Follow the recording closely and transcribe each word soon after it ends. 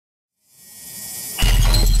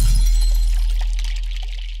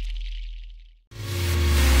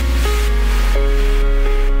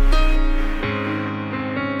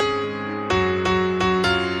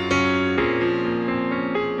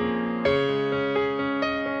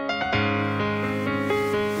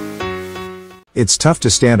It's tough to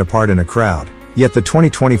stand apart in a crowd, yet the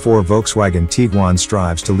 2024 Volkswagen Tiguan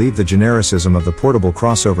strives to leave the genericism of the portable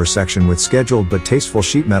crossover section with scheduled but tasteful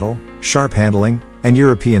sheet metal, sharp handling, and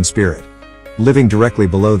European spirit. Living directly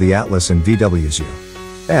below the Atlas and VW's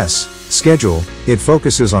U.S. schedule, it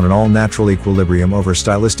focuses on an all-natural equilibrium over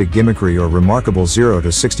stylistic gimmickry or remarkable 0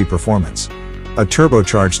 to 60 performance. A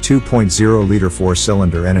turbocharged 2.0-liter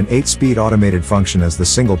 4-cylinder and an 8-speed automated function as the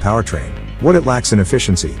single powertrain. What it lacks in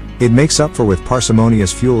efficiency, it makes up for with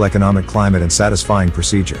parsimonious fuel-economic climate and satisfying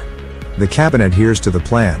procedure. The cabin adheres to the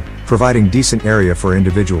plan, providing decent area for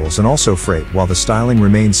individuals and also freight, while the styling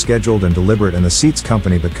remains scheduled and deliberate and the seats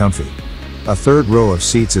comfy but comfy. A third row of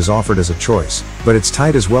seats is offered as a choice, but it's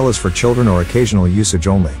tight as well as for children or occasional usage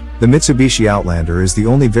only. The Mitsubishi Outlander is the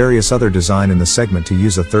only various other design in the segment to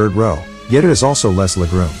use a third row, yet it is also less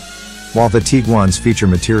legroom. While the Tiguan's feature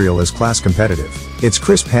material is class competitive, its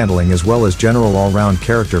crisp handling as well as general all-round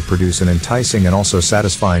character produce an enticing and also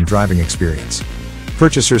satisfying driving experience.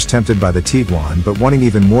 Purchasers tempted by the Tiguan but wanting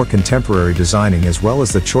even more contemporary designing as well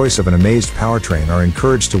as the choice of an amazed powertrain are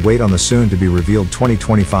encouraged to wait on the soon-to-be-revealed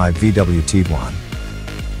 2025 VW Tiguan.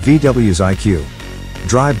 VW's IQ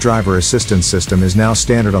Drive driver assistance system is now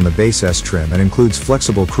standard on the base S trim and includes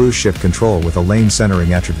flexible cruise shift control with a lane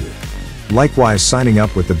centering attribute. Likewise, signing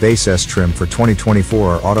up with the base S trim for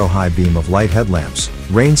 2024 are auto high beam of light headlamps,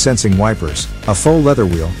 rain sensing wipers, a faux leather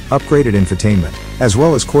wheel, upgraded infotainment, as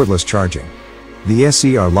well as cordless charging. The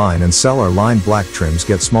SER line and Cellar line black trims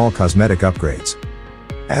get small cosmetic upgrades.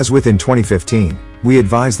 As within 2015, we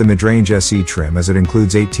advise the mid-range SE trim as it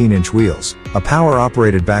includes 18-inch wheels, a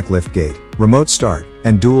power-operated backlift gate, remote start,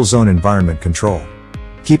 and dual-zone environment control.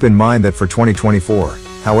 Keep in mind that for 2024,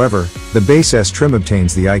 however, the base S trim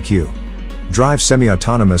obtains the IQ Drive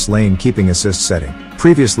semi-autonomous lane keeping assist setting,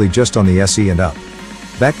 previously just on the SE and up.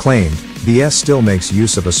 That claimed, the S still makes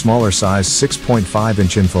use of a smaller size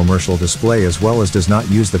 6.5-inch infomercial display as well as does not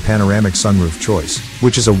use the panoramic sunroof choice,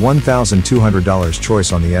 which is a $1,200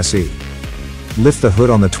 choice on the SE. Lift the hood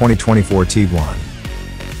on the 2024 Tiguan.